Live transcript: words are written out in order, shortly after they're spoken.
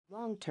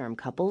Long-term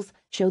couples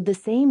showed the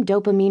same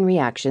dopamine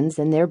reactions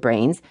in their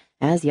brains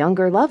as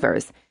younger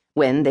lovers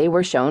when they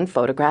were shown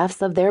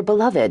photographs of their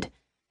beloved.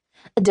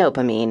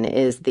 Dopamine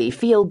is the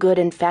feel-good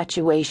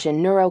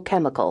infatuation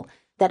neurochemical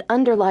that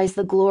underlies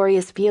the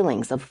glorious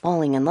feelings of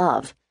falling in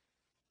love.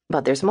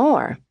 But there's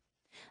more.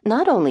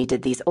 Not only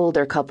did these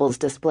older couples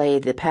display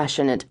the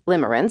passionate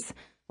limerence,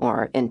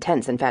 or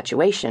intense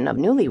infatuation of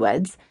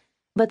newlyweds,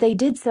 but they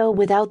did so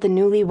without the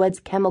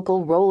newlyweds'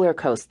 chemical roller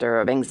coaster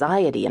of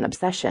anxiety and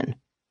obsession.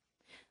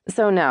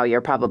 So now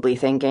you're probably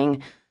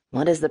thinking,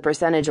 what is the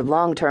percentage of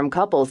long-term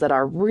couples that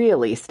are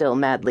really still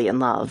madly in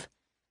love?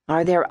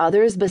 Are there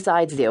others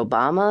besides the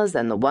Obamas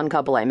and the one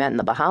couple I met in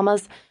the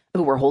Bahamas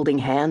who were holding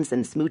hands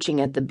and smooching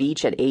at the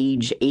beach at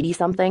age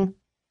 80-something?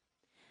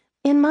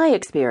 In my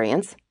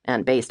experience,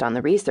 and based on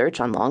the research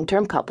on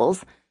long-term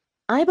couples,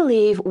 I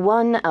believe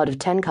 1 out of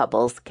 10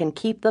 couples can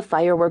keep the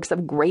fireworks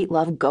of great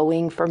love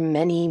going for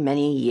many,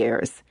 many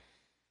years.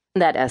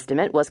 That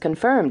estimate was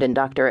confirmed in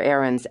Dr.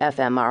 Aaron's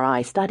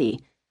fMRI study,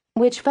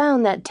 which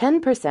found that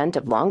 10%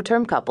 of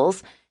long-term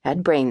couples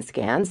had brain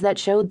scans that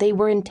showed they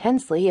were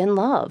intensely in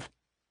love.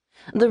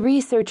 The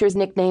researchers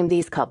nicknamed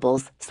these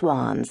couples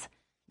swans,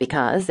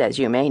 because, as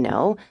you may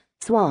know,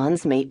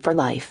 swans mate for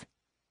life.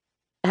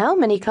 How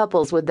many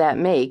couples would that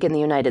make in the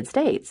United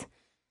States?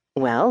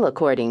 Well,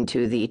 according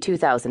to the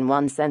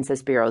 2001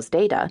 Census Bureau's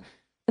data,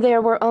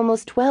 there were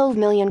almost 12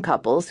 million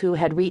couples who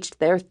had reached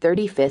their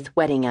 35th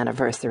wedding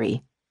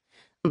anniversary.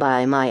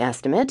 By my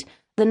estimate,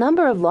 the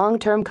number of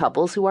long-term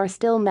couples who are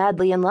still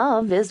madly in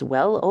love is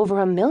well over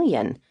 1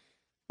 million,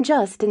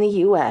 just in the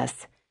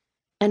U.S.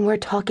 And we're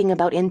talking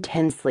about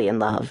intensely in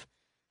love.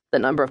 The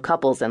number of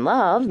couples in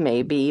love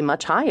may be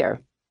much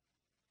higher.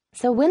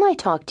 So when I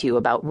talk to you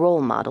about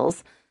role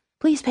models,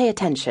 please pay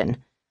attention.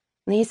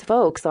 These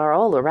folks are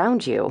all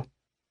around you.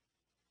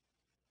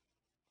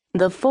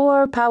 The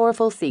 4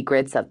 powerful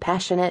secrets of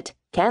passionate,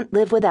 can't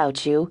live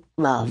without you,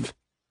 love.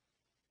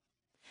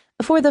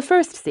 For the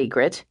first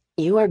secret,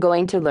 you are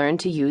going to learn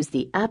to use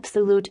the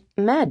absolute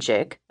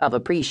magic of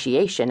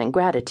appreciation and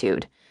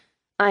gratitude.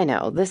 I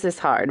know, this is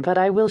hard, but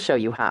I will show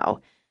you how,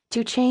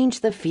 to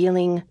change the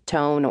feeling,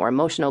 tone, or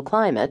emotional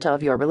climate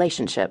of your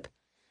relationship.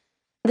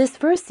 This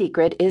first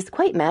secret is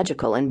quite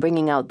magical in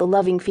bringing out the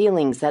loving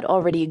feelings that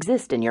already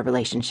exist in your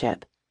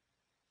relationship.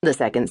 The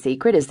second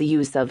secret is the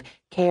use of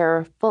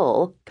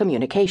careful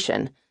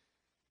communication.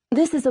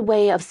 This is a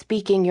way of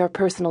speaking your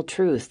personal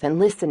truth and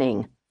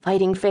listening,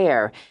 fighting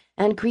fair,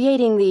 and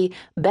creating the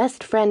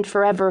best friend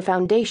forever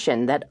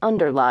foundation that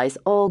underlies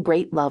all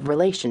great love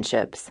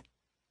relationships.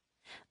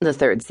 The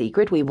third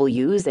secret we will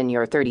use in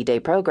your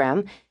 30-day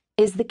program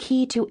is the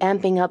key to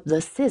amping up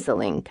the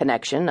sizzling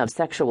connection of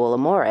sexual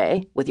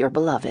amore with your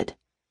beloved.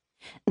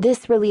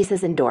 This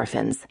releases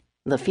endorphins,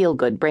 the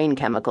feel-good brain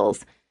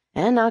chemicals,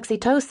 and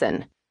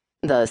oxytocin,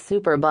 the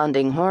super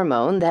bonding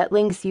hormone that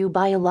links you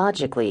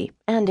biologically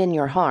and in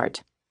your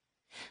heart.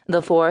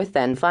 The fourth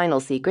and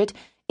final secret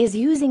is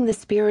using the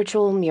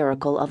spiritual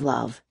miracle of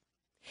love.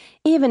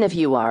 Even if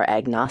you are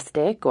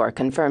agnostic or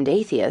confirmed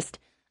atheist,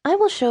 I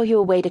will show you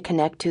a way to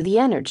connect to the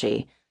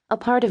energy, a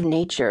part of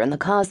nature and the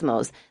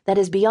cosmos that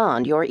is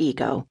beyond your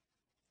ego.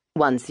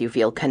 Once you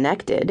feel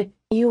connected,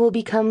 you will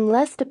become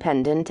less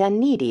dependent and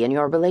needy in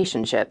your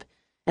relationship,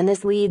 and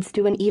this leads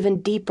to an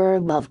even deeper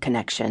love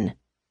connection.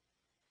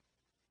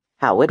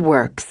 How it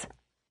works.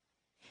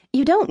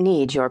 You don't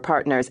need your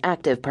partner's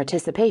active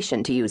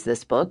participation to use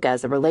this book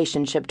as a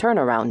relationship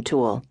turnaround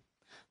tool.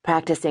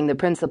 Practicing the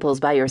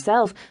principles by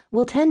yourself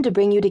will tend to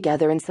bring you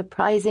together in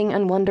surprising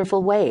and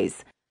wonderful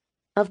ways.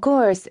 Of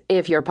course,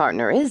 if your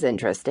partner is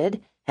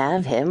interested,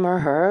 have him or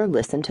her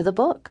listen to the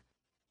book.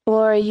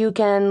 Or you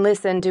can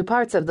listen to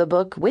parts of the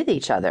book with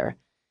each other.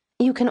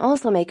 You can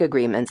also make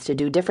agreements to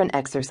do different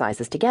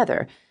exercises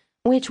together,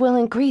 which will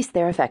increase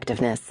their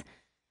effectiveness.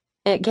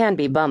 It can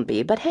be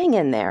bumpy, but hang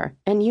in there,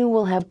 and you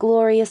will have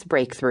glorious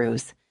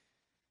breakthroughs.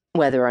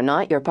 Whether or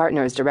not your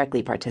partner is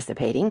directly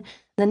participating,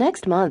 the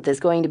next month is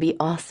going to be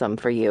awesome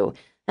for you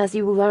as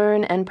you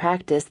learn and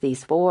practice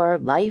these 4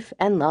 life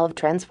and love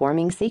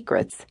transforming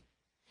secrets.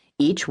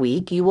 Each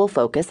week you will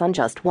focus on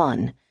just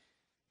one.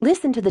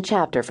 Listen to the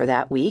chapter for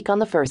that week on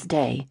the first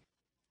day.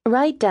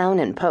 Write down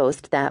and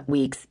post that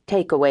week's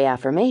takeaway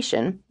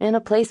affirmation in a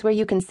place where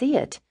you can see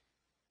it.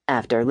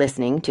 After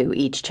listening to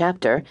each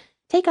chapter,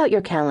 take out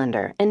your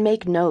calendar and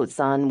make notes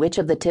on which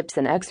of the tips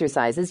and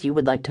exercises you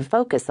would like to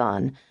focus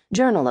on,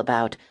 journal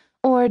about,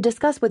 or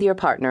discuss with your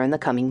partner in the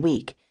coming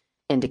week,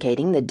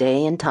 indicating the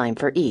day and time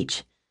for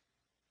each.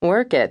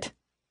 Work it.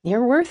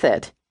 You're worth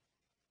it.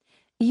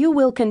 You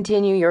will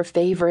continue your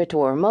favorite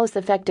or most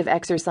effective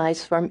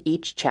exercise from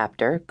each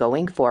chapter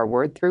going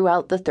forward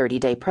throughout the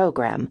 30-day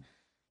program.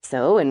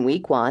 So, in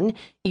week 1,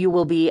 you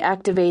will be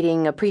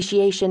activating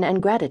appreciation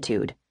and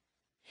gratitude.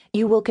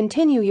 You will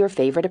continue your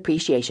favorite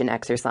appreciation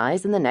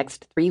exercise in the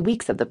next 3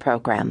 weeks of the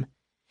program.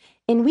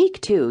 In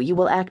week 2, you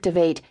will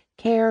activate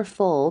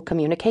careful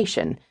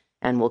communication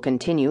and will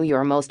continue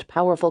your most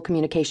powerful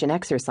communication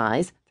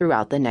exercise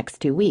throughout the next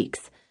 2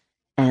 weeks,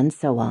 and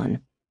so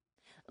on.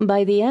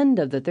 By the end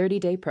of the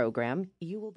 30-day program, you will